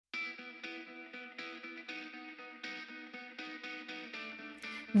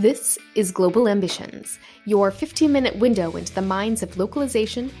This is Global Ambitions, your 15-minute window into the minds of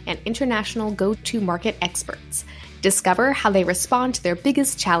localization and international go-to-market experts. Discover how they respond to their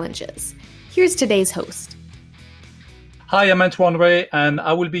biggest challenges. Here's today's host. Hi, I'm Antoine Ray, and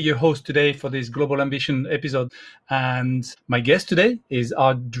I will be your host today for this Global Ambition episode. And my guest today is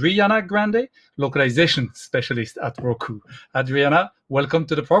Adriana Grande, localization specialist at Roku. Adriana, welcome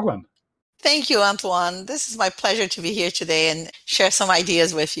to the program. Thank you, Antoine. This is my pleasure to be here today and share some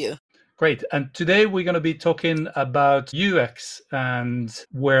ideas with you. Great. And today we're going to be talking about UX and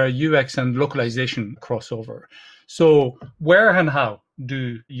where UX and localization cross over. So where and how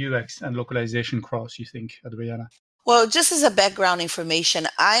do UX and localization cross, you think, Adriana? Well, just as a background information,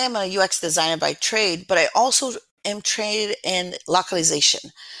 I am a UX designer by trade, but I also am trained in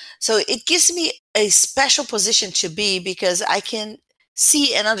localization. So it gives me a special position to be because I can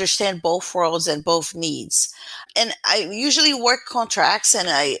see and understand both worlds and both needs. And I usually work contracts, and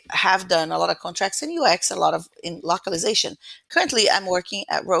I have done a lot of contracts in UX, a lot of in localization. Currently, I'm working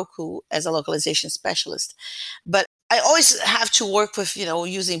at Roku as a localization specialist. But I always have to work with,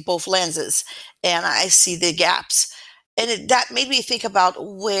 using both lenses, and I see the gaps. And that made me think about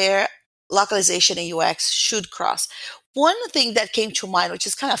where localization and UX should cross. One thing that came to mind, which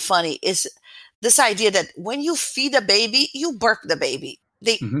is kind of funny, is this idea that when you feed a baby, you burp the baby.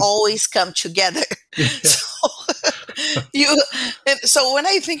 They always come together. So when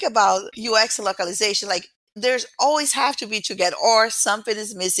I think about UX and localization, like there's always have to be together, or something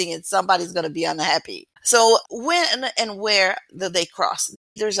is missing and somebody's going to be unhappy. So when and where do they cross?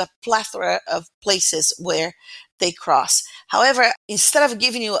 There's a plethora of places where they cross. However, instead of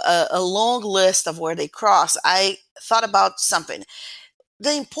giving you a long list of where they cross, I thought about something.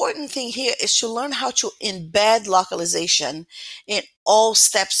 The important thing here is to learn how to embed localization in all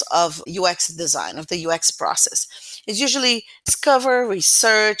steps of UX design, of the UX process. It's usually discover,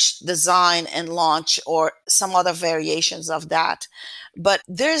 research, design, and launch, or some other variations of that. But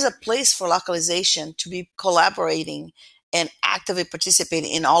there's a place for localization to be collaborating and actively participating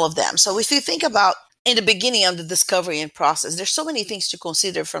in all of them. So if you think about in the beginning of the discovery and process, there's so many things to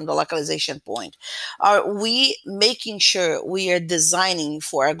consider from the localization point. Are we making sure we are designing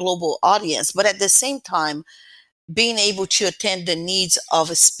for a global audience, but at the same time, being able to attend the needs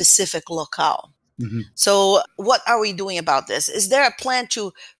of a specific locale? So what are we doing about this? Is there a plan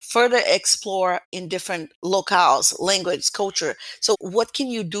to further explore in different locales, language, culture? So what can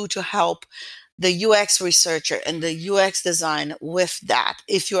you do to help the UX researcher and the UX design with that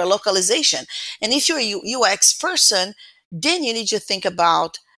if you're a localization? And if you're a UX person, then you need to think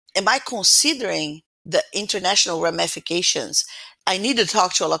about, am I considering the international ramifications? I need to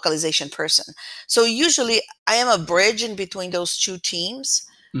talk to a localization person. So usually I am a bridge in between those two teams,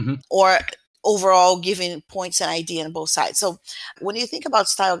 or overall giving points and idea on both sides. So when you think about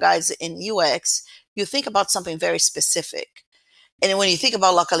style guides in UX, you think about something very specific. And when you think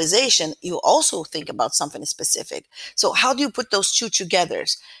about localization, you also think about something specific. So how do you put those two together?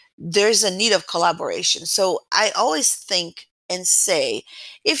 There's a need of collaboration. So I always think and say,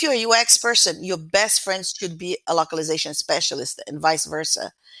 if you're a UX person, your best friends should be a localization specialist and vice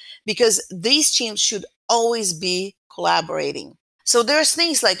versa, because these teams should always be collaborating. So there's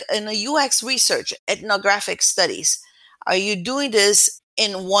things like in a UX research, ethnographic studies. Are you doing this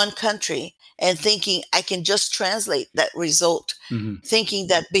in one country and thinking I can just translate that result, thinking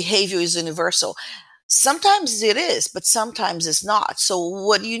that behavior is universal? Sometimes it is, but sometimes it's not. So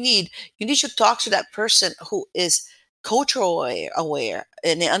what do you need? You need to talk to that person who is cultural aware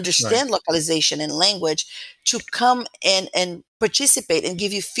and they understand localization and language to come and participate and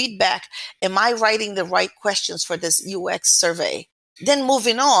give you feedback. Am I writing the right questions for this UX survey? Then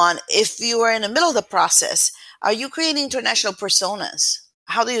moving on, if you are in the middle of the process, are you creating international personas?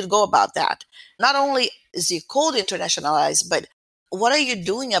 How do you go about that? Not only is your code internationalized, but what are you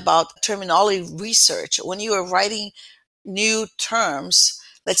doing about terminology research? When you are writing new terms,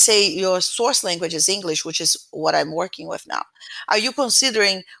 let's say your source language is English, which is what I'm working with now. Are you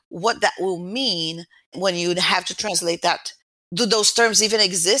considering what that will mean when you have to translate that? Do those terms even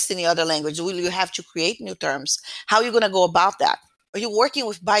exist in the other language? Will you have to create new terms? How are you going to go about that? Are you working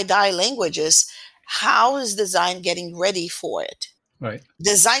with BiDi languages? How is design getting ready for it? Right.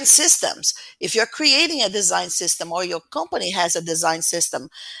 Design systems. If you're creating a design system or your company has a design system,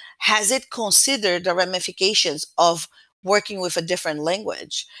 has it considered the ramifications of working with a different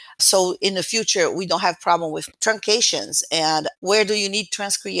language? So in the future, we don't have problem with truncations. And where do you need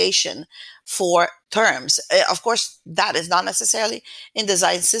transcreation for terms? Of course, that is not necessarily in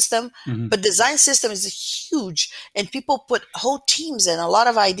design system, but design system is huge, and people put whole teams and a lot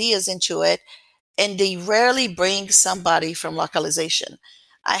of ideas into it, and they rarely bring somebody from localization.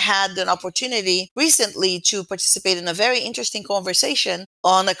 I had an opportunity recently to participate in a very interesting conversation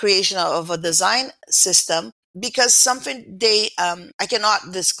on the creation of a design system because something I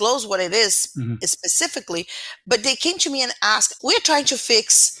cannot disclose what it is specifically, but they came to me and asked, we're trying to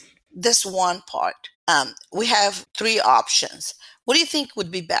fix this one part. We have 3 options. What do you think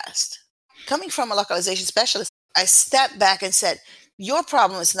would be best? Coming from a localization specialist, I stepped back and said, your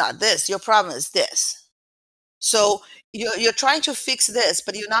problem is not this, your problem is this. So you're trying to fix this,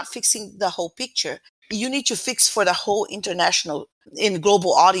 but you're not fixing the whole picture. You need to fix for the whole international and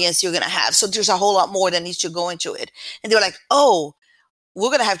global audience you're going to have. So there's a whole lot more that needs to go into it. And they were like, oh, we're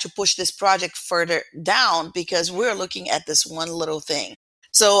going to have to push this project further down because we're looking at this one little thing.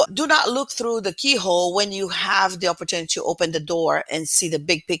 So do not look through the keyhole when you have the opportunity to open the door and see the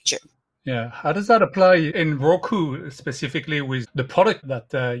big picture. Yeah. How does that apply in Roku specifically with the product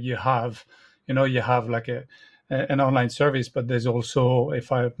that you have? You know, you have like an online service, but there's also,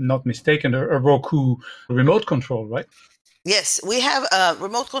 if I'm not mistaken, a Roku remote control, right? Yes, we have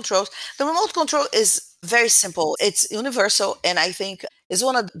remote controls. The remote control is very simple. It's universal, and I think is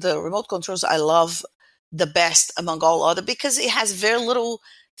one of the remote controls I love the best among all other because it has very little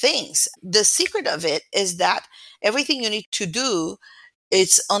things. The secret of it is that everything you need to do,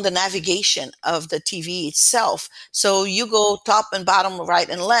 it's on the navigation of the TV itself. So you go top and bottom, right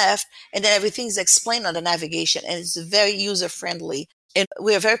and left, and then everything's explained on the navigation, and it's very user-friendly. And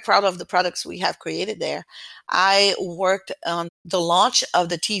we are very proud of the products we have created there. I worked on the launch of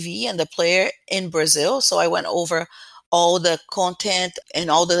the TV and the player in Brazil. So I went over all the content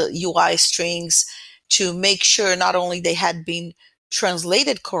and all the UI strings to make sure not only they had been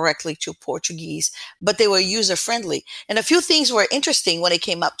translated correctly to Portuguese, but they were user-friendly. And a few things were interesting when it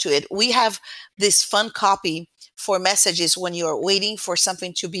came up to it. We have this fun copy for messages when you're waiting for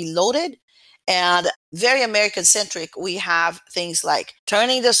something to be loaded. And very American-centric, we have things like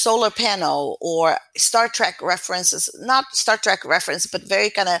turning the solar panel or Star Trek references, not Star Trek reference, but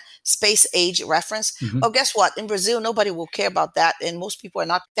very kind of space age reference. Well, guess what? In Brazil, nobody will care about that. And most people are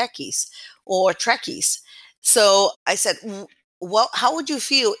not techies or Trekkies. So I said, well, how would you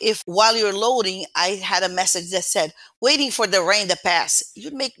feel if while you're loading, I had a message that said, waiting for the rain to pass?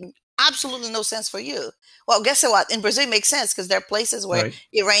 You'd make absolutely no sense for you. Well, guess what? In Brazil, it makes sense because there are places where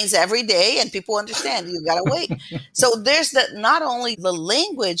it rains every day and people understand you got to wait. So there's not only the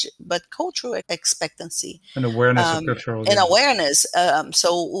language, but cultural expectancy. And awareness of cultural. And awareness.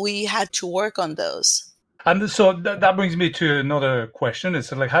 So we had to work on those. And so that brings me to another question.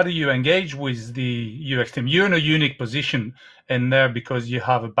 It's like, how do you engage with the UX team? You're in a unique position in there because you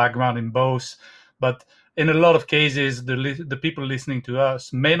have a background in both. But in a lot of cases, the people listening to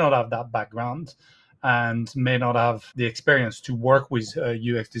us may not have that background and may not have the experience to work with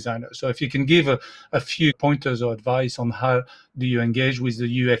UX designers. So if you can give a few pointers or advice on how do you engage with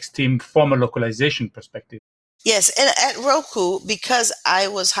the UX team from a localization perspective. Yes, and at Roku, because I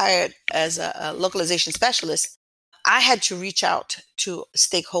was hired as a localization specialist, I had to reach out to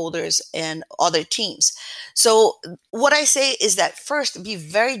stakeholders and other teams. So what I say is that first, be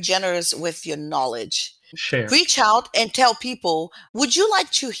very generous with your knowledge. Share. Reach out and tell people, would you like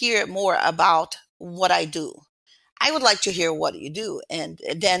to hear more about what I do? I would like to hear what you do. And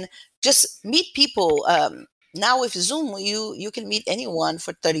then just meet people. Now with Zoom, you can meet anyone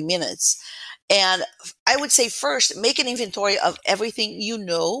for 30 minutes. And I would say first, make an inventory of everything you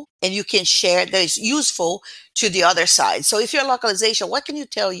know and you can share that is useful to the other side. So if you're localization, what can you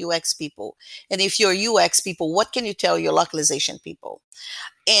tell UX people? And if you're UX people, what can you tell your localization people?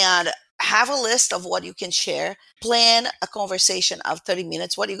 And have a list of what you can share. Plan a conversation of 30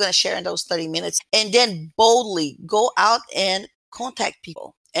 minutes. What are you going to share in those 30 minutes? And then boldly go out and contact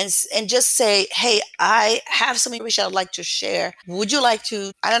people. And just say, hey, I have some information I'd like to share. Would you like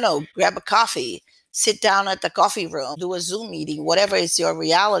to, I don't know, grab a coffee, sit down at the coffee room, do a Zoom meeting, whatever is your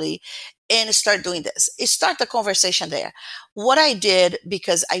reality, and start doing this. Start the conversation there. What I did,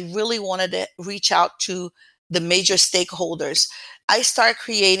 because I really wanted to reach out to the major stakeholders, I started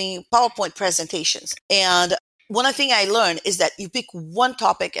creating PowerPoint presentations. And one thing I learned is that you pick one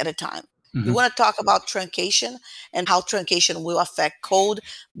topic at a time. You want to talk about truncation and how truncation will affect code,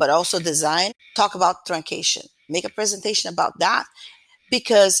 but also design. Talk about truncation. Make a presentation about that.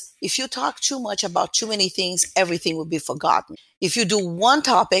 Because if you talk too much about too many things, everything will be forgotten. If you do one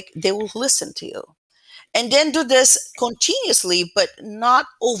topic, they will listen to you. And then do this continuously, but not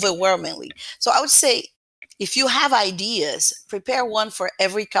overwhelmingly. So I would say, if you have ideas, prepare one for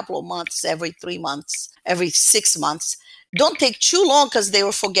every couple of months, every 3 months, every 6 months. Don't take too long because they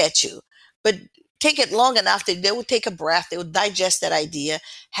will forget you. But take it long enough that they will take a breath, they will digest that idea,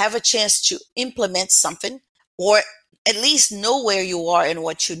 have a chance to implement something, or at least know where you are and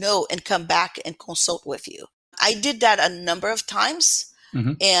what you know and come back and consult with you. I did that a number of times.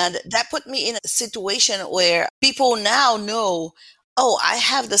 Mm-hmm. And that put me in a situation where people now know, oh, I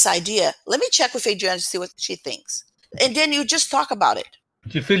have this idea. Let me check with Adriana to see what she thinks. And then you just talk about it.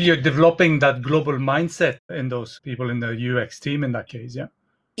 Do you feel you're developing that global mindset in those people in the UX team in that case? Yeah.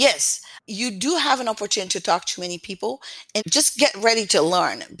 Yes, you do have an opportunity to talk to many people and just get ready to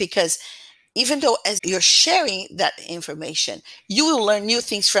learn, because even though as you're sharing that information, you will learn new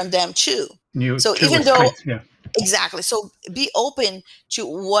things from them too. So even though, yeah. Exactly. So be open to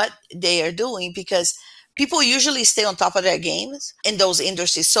what they are doing, because people usually stay on top of their games in those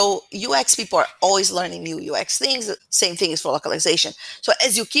industries. So UX people are always learning new UX things. Same thing is for localization. So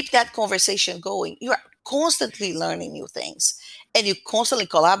as you keep that conversation going, you are constantly learning new things and you're constantly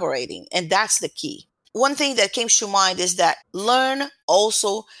collaborating. And that's the key. One thing that came to mind is that learn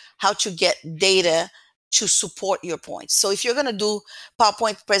also how to get data to support your points. So if you're going to do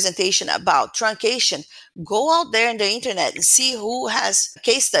PowerPoint presentation about truncation, go out there in the internet and see who has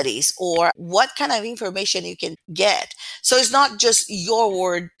case studies or what kind of information you can get. So it's not just your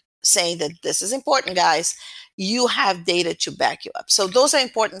word saying that this is important, guys. You have data to back you up. So those are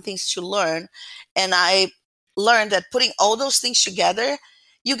important things to learn. And I learned that putting all those things together,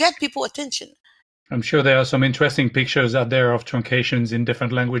 you get people attention. I'm sure there are some interesting pictures out there of truncations in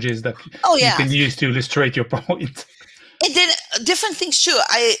different languages that you can use to illustrate your point. And then different things too.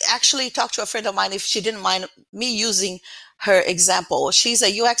 I actually talked to a friend of mine if she didn't mind me using her example. She's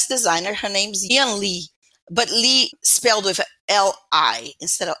a UX designer. Her name's Ian Lee, but Lee spelled with L-I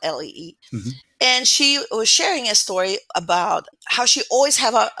instead of L-E-E. Mm-hmm. And she was sharing a story about how she always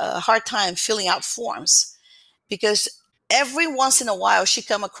have a hard time filling out forms, because every once in a while she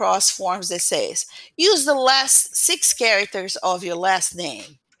come across forms that says, use the last 6 characters of your last name.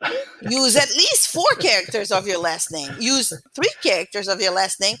 Use at least 4 characters of your last name. Use 3 characters of your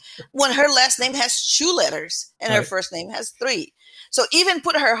last name when her last name has 2 letters and her first name has 3. So even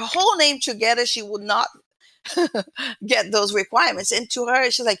put her whole name together, she would not get those requirements. And to her,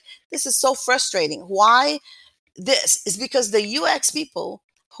 she's like, this is so frustrating. Why? This is because the UX people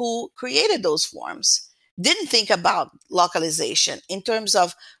who created those forms didn't think about localization in terms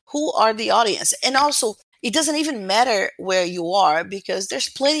of who are the audience. And also, it doesn't even matter where you are, because there's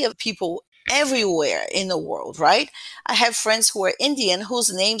plenty of people everywhere in the world, right? I have friends who are Indian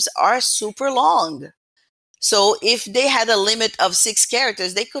whose names are super long. So if they had a limit of 6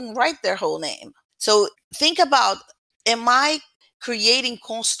 characters, they couldn't write their whole name. So think about, am I creating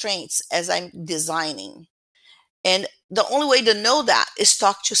constraints as I'm designing? And the only way to know that is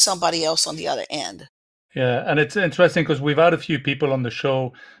talk to somebody else on the other end. Yeah, and it's interesting because we've had a few people on the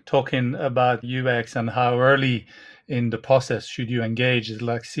show talking about UX and how early in the process should you engage. Is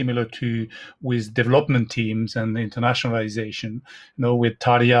like similar to with development teams and internationalization, with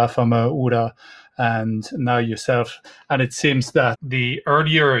Taria from Ura and now yourself. And it seems that the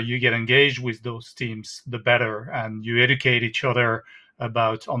earlier you get engaged with those teams, the better, and you educate each other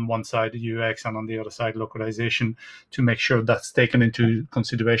about, on one side, UX and on the other side, localization, to make sure that's taken into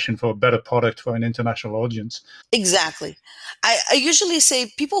consideration for a better product for an international audience. Exactly. I usually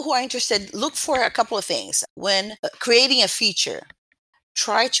say people who are interested, look for a couple of things. When creating a feature,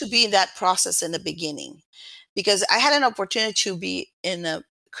 try to be in that process in the beginning, because I had an opportunity to be in the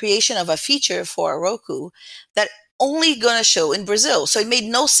creation of a feature for Roku that only going to show in Brazil. So it made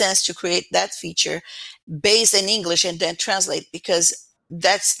no sense to create that feature based in English and then translate, because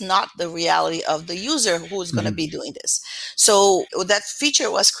that's not the reality of the user who is going to be doing this. So that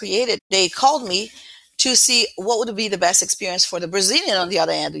feature was created. They called me to see what would be the best experience for the Brazilian on the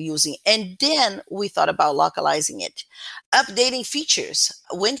other end of using. And then we thought about localizing it, updating features.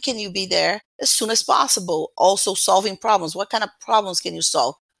 When can you be there? As soon as possible. Also solving problems. What kind of problems can you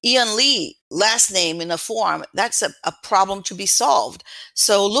solve? Ian Lee, last name in a form, that's a problem to be solved.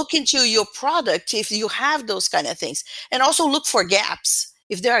 So look into your product if you have those kind of things. And also look for gaps,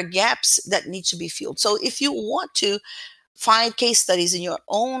 if there are gaps that need to be filled. So if you want to find case studies in your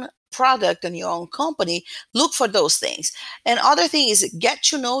own product and your own company, look for those things. And other thing is, get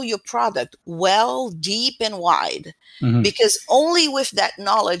to know your product well, deep and wide, because only with that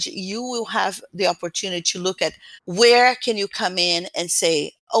knowledge you will have the opportunity to look at where can you come in and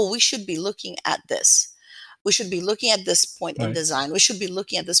say, oh, we should be looking at this. We should be looking at this point in design. We should be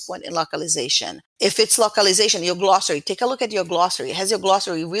looking at this point in localization. If it's localization, your glossary, take a look at your glossary. Has your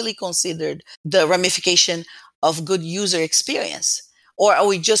glossary really considered the ramification of good user experience? Or are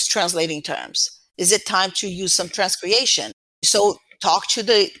we just translating terms? Is it time to use some transcreation? So talk to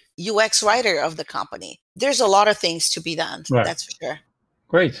the UX writer of the company. There's a lot of things to be done. That's for sure.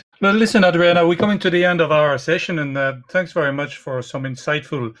 Great. Well, listen, Adriana, we're coming to the end of our session, and thanks very much for some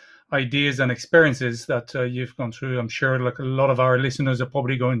insightful ideas and experiences that you've gone through. I'm sure like a lot of our listeners are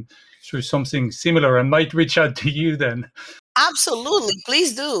probably going through something similar and might reach out to you then. Absolutely.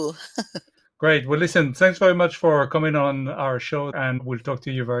 Please do. Great. Well, listen, thanks very much for coming on our show, and we'll talk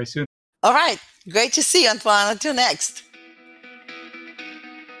to you very soon. All right. Great to see you, Antoine. Until next.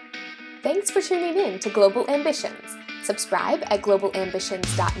 Thanks for tuning in to Global Ambitions. Subscribe at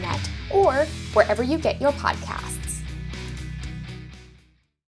globalambitions.net or wherever you get your podcasts.